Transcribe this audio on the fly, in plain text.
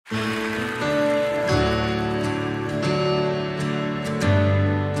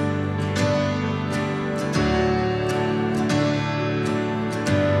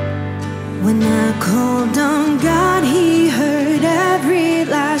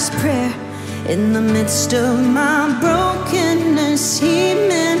last prayer. In the midst of my brokenness, He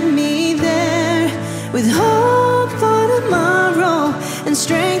met me there with hope for tomorrow and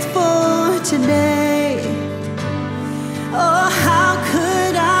strength for today. Oh, how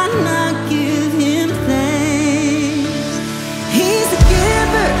could I not give Him thanks? He's the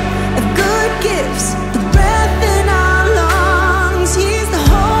giver of good gifts, the breath in our lungs. He's the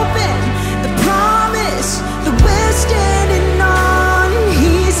hope and the promise that we're standing on.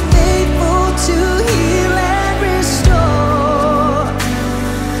 He's faithful to heal and restore.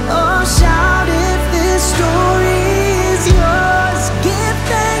 Oh, shout if this story is yours. Give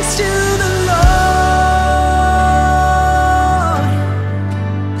thanks to the Lord.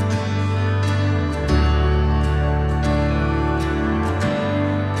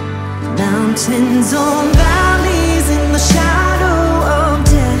 Mountains or valleys in the shadow of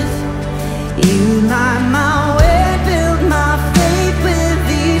death, You light my way, build my faith with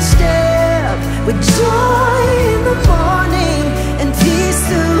each step. With joy in the morning and peace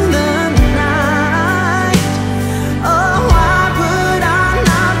through the night. Oh, why would I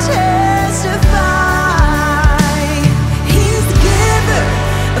not testify? He's the giver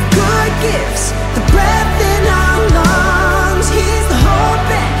of good gifts, the breath in our lungs. He's the hope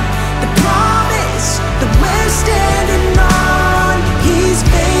and the promise that we're standing on. He's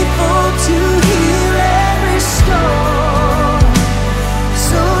faithful to heal and restore.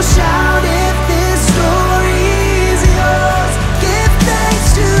 So shout if this story is yours. Give thanks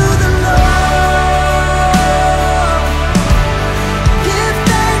to the Lord. Give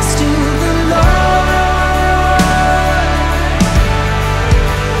thanks to the Lord.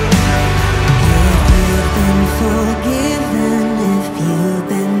 If you've been forgiven, if you've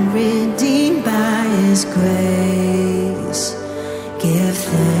been redeemed by His grace, give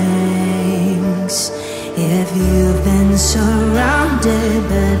thanks. If you've been surrounded